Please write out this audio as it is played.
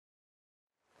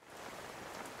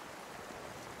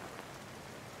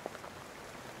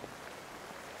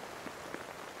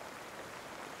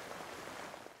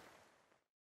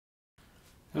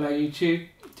Hello YouTube,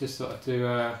 just thought I'd do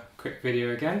a quick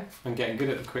video again. I'm getting good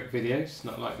at the quick videos,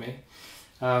 not like me.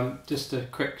 Just a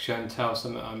quick show and tell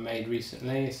something I made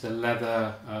recently. It's a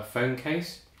leather phone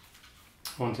case.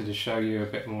 I wanted to show you a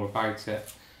bit more about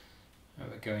it.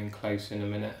 We're going close in a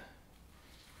minute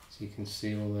so you can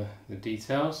see all the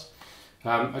details.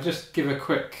 I'll just give a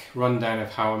quick rundown of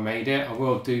how I made it. I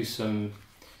will do some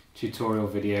tutorial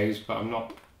videos, but I'm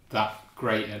not that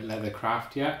great at leather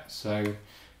craft yet, so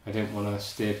I didn't want to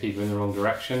steer people in the wrong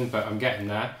direction, but I'm getting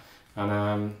there.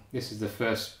 And this is the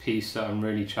first piece that I'm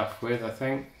really chuffed with, I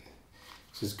think.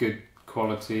 It's as good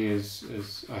quality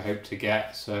as I hope to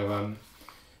get, so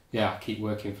yeah, I'll keep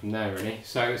working from there really.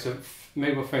 So it's a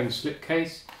mobile phone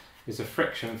slipcase. It's a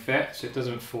friction fit, so it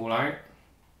doesn't fall out.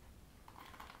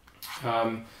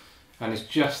 And it's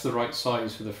just the right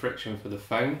size for the friction for the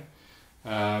phone,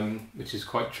 which is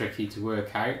quite tricky to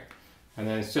work out. And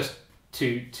then it's just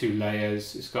two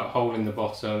layers. It's got a hole in the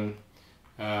bottom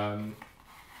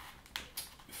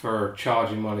for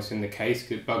charging while it's in the case,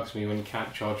 because it bugs me when you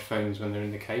can't charge phones when they're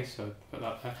in the case, so I put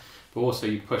that there. But also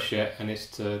you push it and it's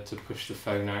to push the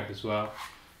phone out as well,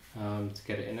 to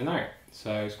get it in and out.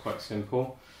 So it's quite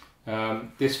simple.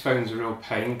 This phone's a real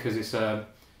pain because it's an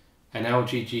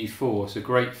LG G4. It's a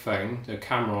great phone. The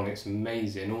camera on it's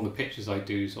amazing. All the pictures I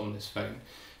do is on this phone,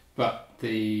 but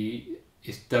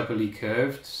it's doubly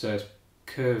curved, so it's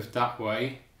curved that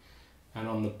way, and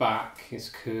on the back it's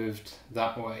curved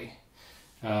that way.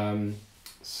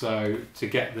 So to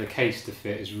get the case to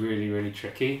fit is really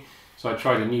tricky. So I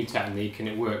tried a new technique and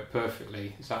it worked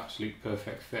perfectly. It's absolute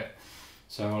perfect fit.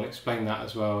 So I'll explain that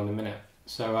as well in a minute.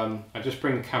 So I just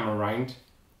bring the camera around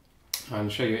and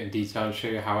show you it in detail and show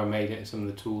you how I made it and some of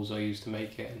the tools I used to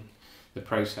make it and the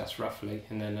process roughly,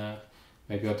 and then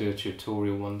maybe I'll do a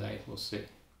tutorial one day, we'll see.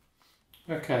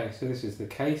 Okay, so this is the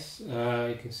case.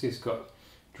 You can see it's got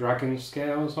dragon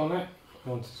scales on it. I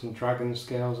wanted some dragon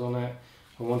scales on it.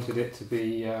 I wanted it to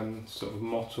be sort of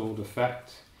mottled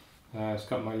effect. It's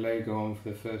got my logo on for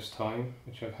the first time,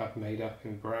 which I've had made up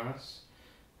in brass.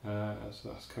 So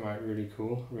that's come out really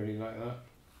cool, really like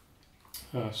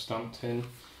that. Stamped in.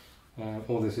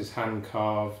 All this is hand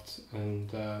carved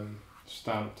and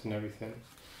stamped and everything.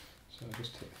 So I'll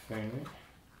just take the phone out.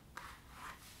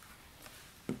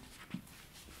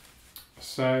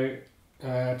 So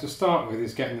to start with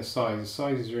is getting the size. The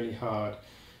size is really hard.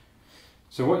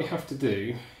 So what you have to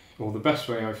do, or the best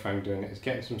way I've found doing it, is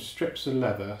getting some strips of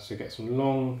leather. So get some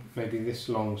long, maybe this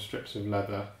long strips of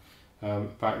leather,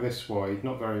 about this wide,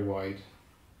 not very wide,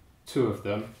 2 of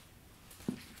them.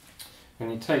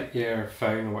 And you take your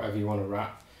phone or whatever you want to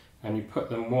wrap, and you put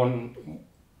them one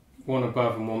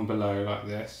above and one below like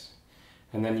this,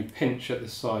 and then you pinch at the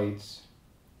sides,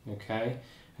 okay?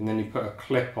 And then you put a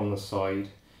clip on the side,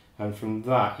 and from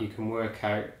that you can work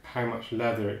out how much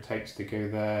leather it takes to go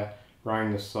there,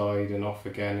 round the side and off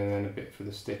again, and then a bit for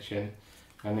the stitching.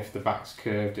 And if the back's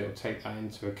curved, it'll take that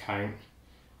into account,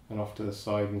 and off to the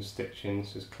side and stitching,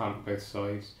 so it's clamped both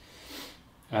sides.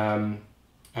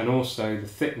 And also the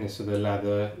thickness of the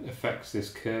leather affects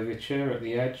this curvature at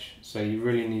the edge, so you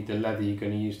really need the leather you're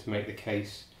going to use to make the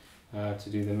case to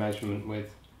do the measurement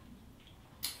with.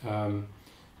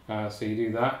 So you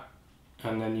do that,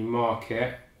 and then you mark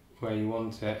it where you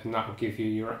want it, and that will give you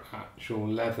your actual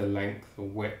leather length or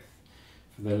width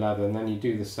for the leather. And then you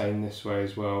do the same this way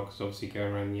as well, because obviously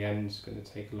going around the end is going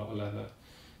to take a lot of leather,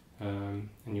 and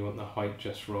you want the height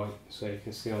just right. So you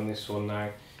can see on this one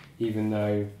now, even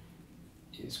though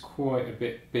it's quite a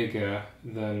bit bigger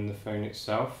than the phone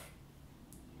itself,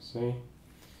 see,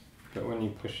 but when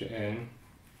you push it in,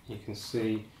 you can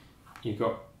see you've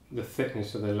got the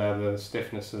thickness of the leather, the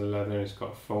stiffness of the leather, and it's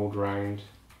got a fold round,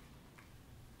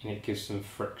 and it gives some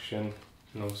friction,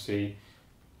 and obviously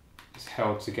it's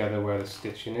held together where the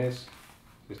stitching is.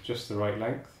 It's just the right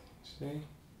length, see,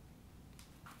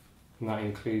 and that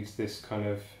includes this kind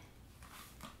of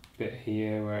bit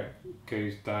here where it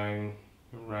goes down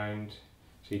and round,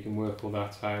 so you can work all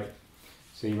that out.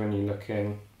 See, when you look in,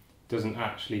 it doesn't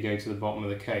actually go to the bottom of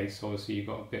the case. Obviously you've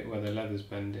got a bit where the leather's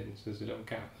bending, so there's a little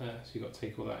gap there, so you've got to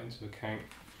take all that into account.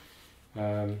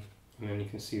 And then you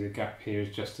can see the gap here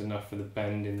is just enough for the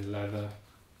bend in the leather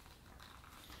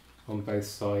on both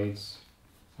sides,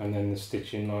 and then the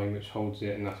stitching line which holds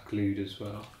it, and that's glued as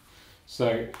well.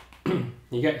 So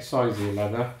you get the size of your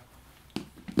leather.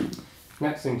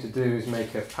 Next thing to do is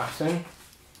make a pattern.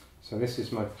 So this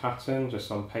is my pattern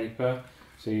just on paper.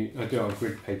 So I do it on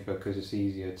grid paper because it's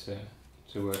easier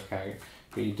to work out,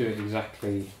 but you do it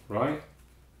exactly right.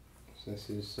 So this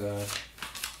is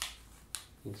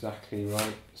exactly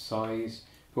right size.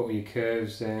 Put all your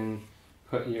curves in.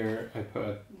 I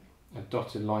put a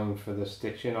dotted line for the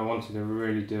stitching. I wanted to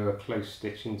really do a close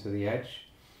stitching to the edge,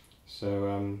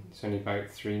 so it's only about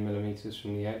 3mm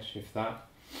from the edge, if that,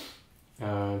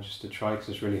 just to try, because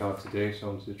it's really hard to do, so I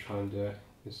wanted to try and do it.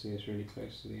 You see it's really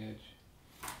close to the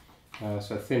edge.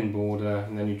 So a thin border,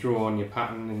 and then you draw on your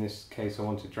pattern. In this case I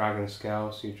wanted dragon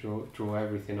scale, so you draw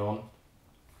everything on,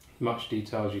 much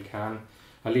detail as you can.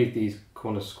 I leave these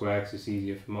corners square because it's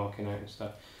easier for marking out and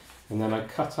stuff. And then I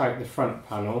cut out the front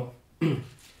panel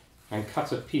and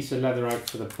cut a piece of leather out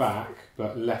for the back,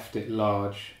 but left it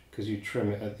large because you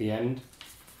trim it at the end.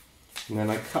 And then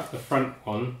I cut the front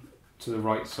one to the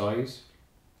right size,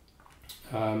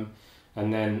 and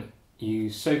then you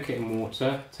soak it in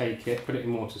water, take it, put it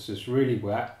in water so it's really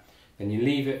wet, then you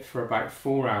leave it for about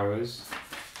 4 hours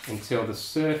until the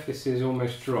surface is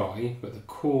almost dry, but the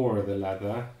core of the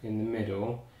leather in the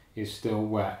middle is still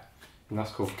wet, and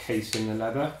that's called casing the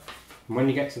leather. And when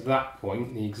you get to that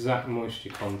point, the exact moisture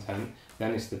content,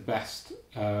 then it's the best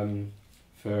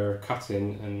for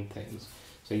cutting and things.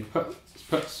 So you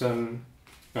put some,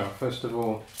 well, first of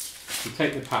all, you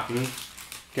take the pattern,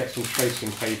 get some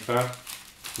tracing paper,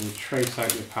 and you trace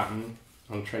out your pattern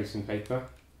on tracing paper.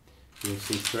 You can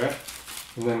see through it.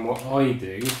 And then what I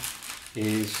do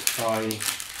is I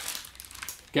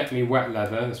get me wet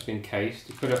leather that's been cased,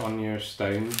 you put it on your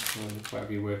stone, or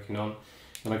whatever you're working on,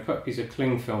 and I put a piece of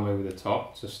cling film over the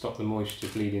top to stop the moisture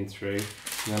bleeding through,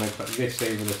 and then I put this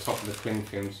over the top of the cling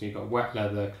film, so you've got wet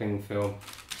leather, cling film,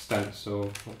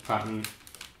 stencil or pattern,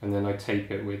 and then I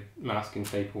tape it with masking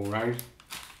tape all round.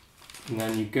 And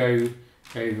then you go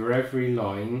over every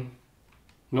line,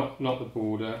 not the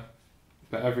border,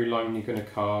 but every line you're going to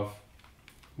carve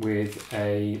with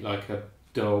like a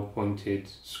dull pointed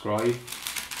scribe.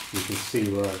 You can see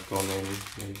where I've gone in,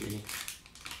 maybe.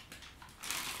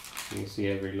 You can see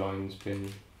every line's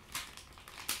been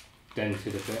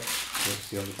dented a bit. Let's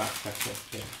see on the back packet.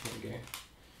 Yeah, there we go.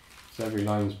 So every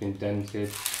line's been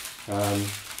dented, and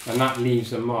that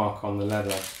leaves a mark on the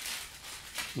leather.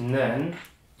 And then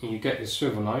you get your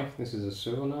swivel knife. This is a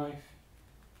swivel knife.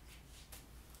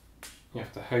 You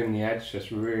have to hone the edge, so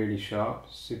it's really sharp,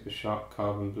 super sharp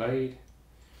carbon blade.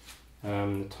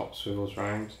 The top swivels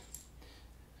round.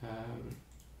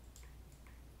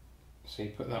 So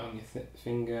you put that on your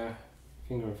finger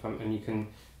and thumb, and you can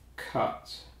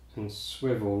cut and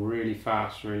swivel really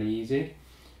fast, really easy.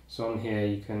 So on here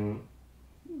you can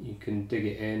dig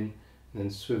it in and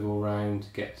then swivel round to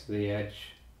get to the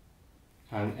edge.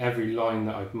 And every line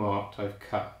that I've marked, I've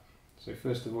cut. So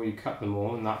first of all, you cut them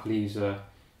all, and that leaves it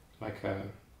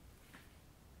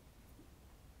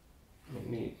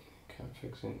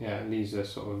leaves a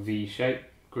sort of V-shape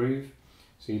groove.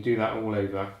 So you do that all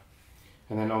over.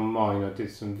 And then on mine, I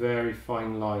did some very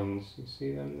fine lines. You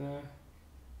see them there?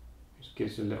 Just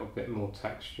gives a little bit more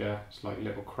texture. It's like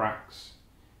little cracks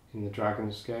in the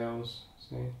dragon scales.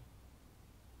 See?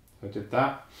 So I did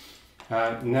that.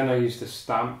 And then I used a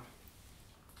stamp.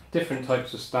 Different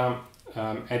types of stamp.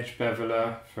 Edge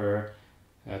beveler for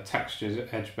textures,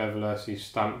 edge beveler. So you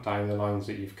stamp down the lines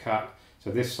that you've cut.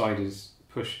 So this side is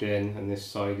pushed in and this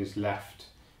side is left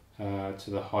to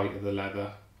the height of the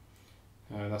leather.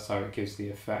 That's how it gives the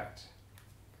effect.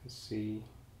 You can see,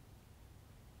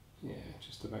 yeah,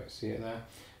 just about see it there.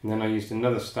 And then I used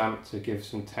another stamp to give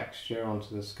some texture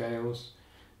onto the scales.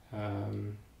 So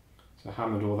I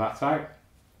hammered all that out.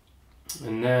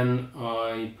 And then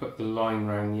I put the line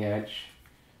round the edge.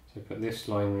 So I put this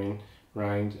line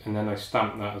round, and then I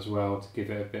stamped that as well to give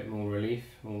it a bit more relief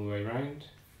all the way round.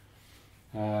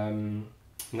 And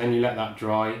then you let that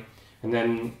dry, and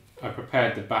then I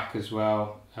prepared the back as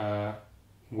well,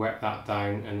 wet that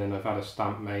down, and then I've had a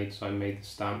stamp made, so I made the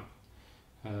stamp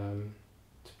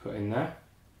to put in there.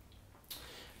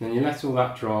 And then you let all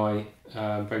that dry,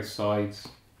 both sides.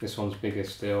 This one's bigger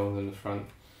still than the front.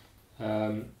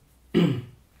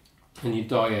 And you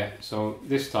dye it. So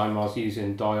this time I was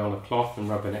using dye on a cloth and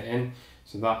rubbing it in,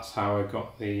 so that's how I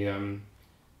got the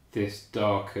this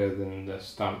darker than the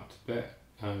stamped bit,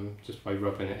 just by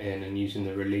rubbing it in and using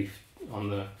the relief on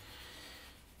the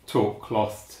taut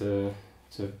cloth to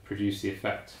produce the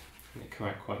effect. And it came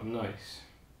out quite nice.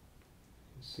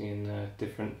 Seeing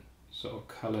different sort of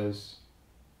colours,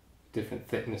 different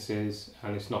thicknesses,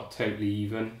 and it's not totally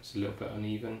even, it's a little bit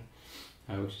uneven,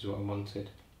 which is what I wanted.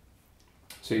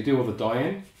 So you do all the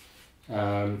dyeing,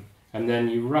 and then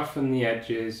you roughen the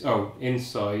edges. Oh,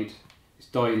 inside, it's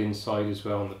dyed inside as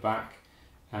well on the back,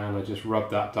 and I just rub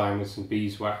that down with some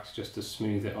beeswax just to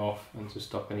smooth it off and to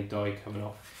stop any dye coming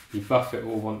off. You buff it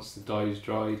all once the dye is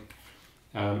dried,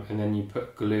 and then you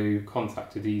put glue,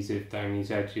 contact adhesive down these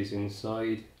edges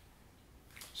inside,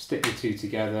 stick the two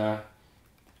together,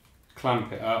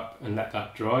 clamp it up and let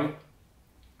that dry.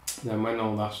 Then when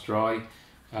all that's dry,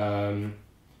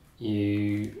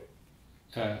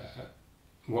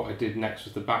 what I did next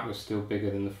was the back was still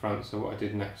bigger than the front, so what I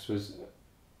did next was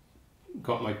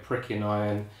got my pricking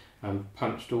iron and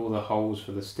punched all the holes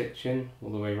for the stitching all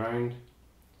the way around.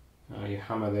 You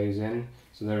hammer those in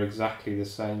so they're exactly the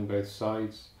same both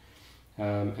sides,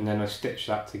 and then I stitched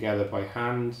that together by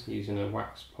hand using a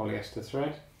wax polyester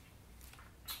thread.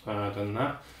 I've done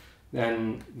that.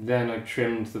 Then I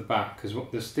trimmed the back because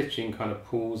the stitching kind of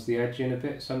pulls the edge in a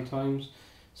bit sometimes,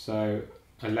 so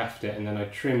I left it and then I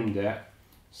trimmed it,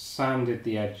 sanded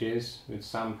the edges with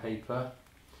sandpaper,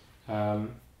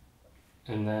 and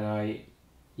then I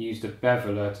used a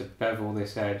beveler to bevel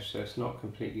this edge so it's not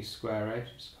completely square edge,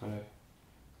 it's kind of a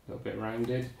little bit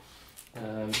rounded.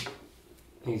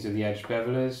 These are the edge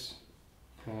bevelers,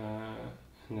 and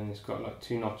then it's got like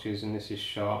 2 notches and this is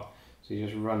sharp, so you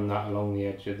just run that along the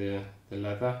edge of the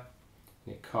leather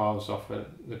and it carves off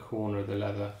at the corner of the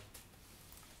leather.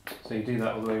 So you do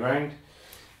that all the way around.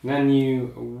 And then you,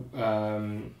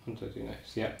 what do I do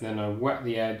next? Yep, then I wet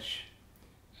the edge.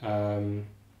 Did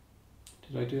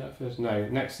I do that first? No,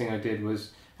 next thing I did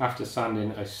was, after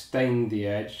sanding, I stained the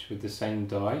edge with the same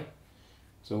dye.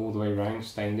 So all the way around,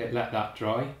 stained it, let that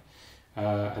dry.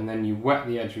 And then you wet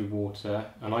the edge with water,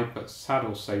 and I put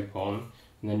saddle soap on,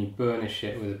 and then you burnish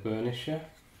it with a burnisher.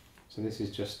 So this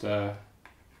is just, you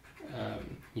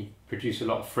produce a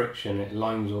lot of friction, it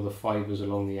lines all the fibres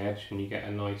along the edge, and you get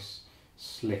a nice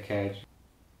slick edge.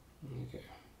 There you go.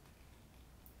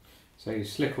 So you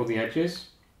slick all the edges.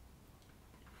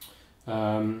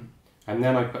 And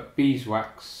then I put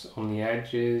beeswax on the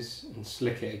edges and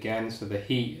slick it again, so the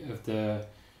heat of the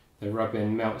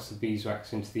rubbing melts the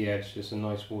beeswax into the edge, just a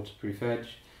nice waterproof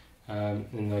edge.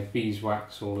 And I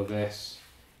beeswax all of this.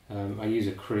 I use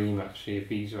a cream, actually, a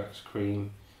beeswax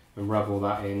cream, and rub all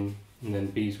that in, and then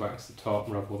beeswax the top,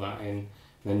 rub all that in,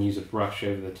 and then use a brush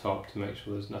over the top to make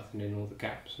sure there's nothing in all the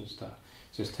gaps and stuff.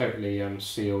 So it's totally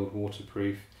sealed,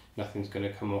 waterproof, nothing's going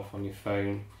to come off on your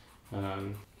phone.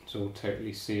 It's all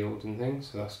totally sealed and things,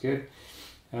 so that's good.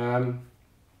 And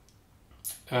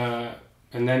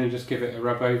then you just give it a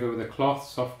rub over with a cloth,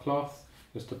 soft cloth,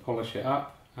 just to polish it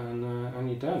up, and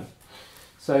you're done.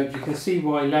 So you can see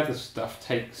why leather stuff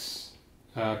costs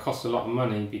a lot of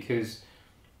money, because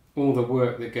all the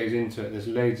work that goes into it, there's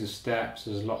loads of steps,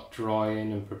 there's a lot of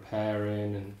drying and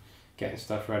preparing and getting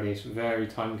stuff ready. It's very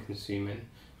time consuming.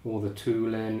 All the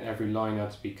tooling, every line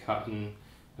had to be cut and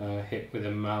hit with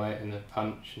a mallet and a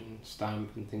punch and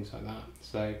stamp and things like that.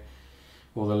 So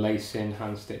all the lacing,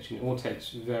 hand stitching, it all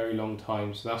takes a very long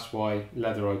time, so that's why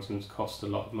leather items cost a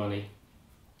lot of money.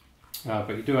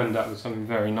 But you do end up with something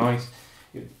very nice.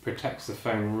 It protects the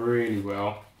phone really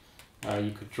well.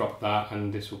 You could drop that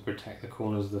and this will protect the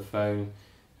corners of the phone.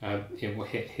 It will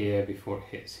hit here before it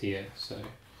hits here, so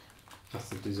that's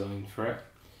the design for it.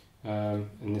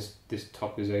 And this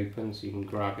top is open, so you can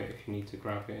grab it if you need to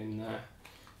grab it in there.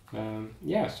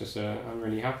 Yeah, it's just I'm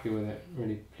really happy with it,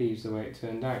 really pleased the way it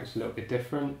turned out. It's a little bit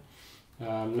different,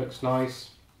 looks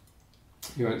nice.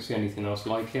 You won't see anything else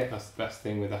like it. That's the best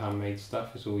thing with the handmade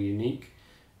stuff, it's all unique.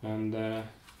 And there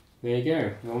you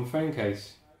go, one phone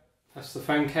case. That's the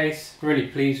phone case, really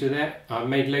pleased with it. I've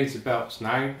made loads of belts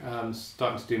now, I'm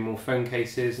starting to do more phone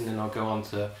cases, and then I'll go on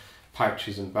to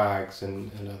pouches and bags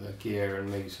and other gear and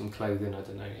maybe some clothing, I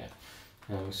don't know yet.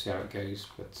 We'll see how it goes,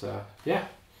 but yeah,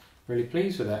 really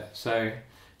pleased with it. So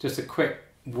just a quick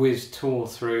whiz tour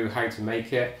through how to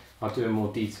make it. I'll do a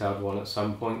more detailed one at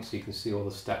some point so you can see all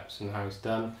the steps and how it's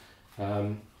done.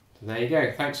 So there you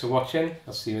go, thanks for watching,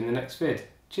 I'll see you in the next vid.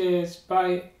 Cheers,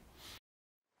 bye!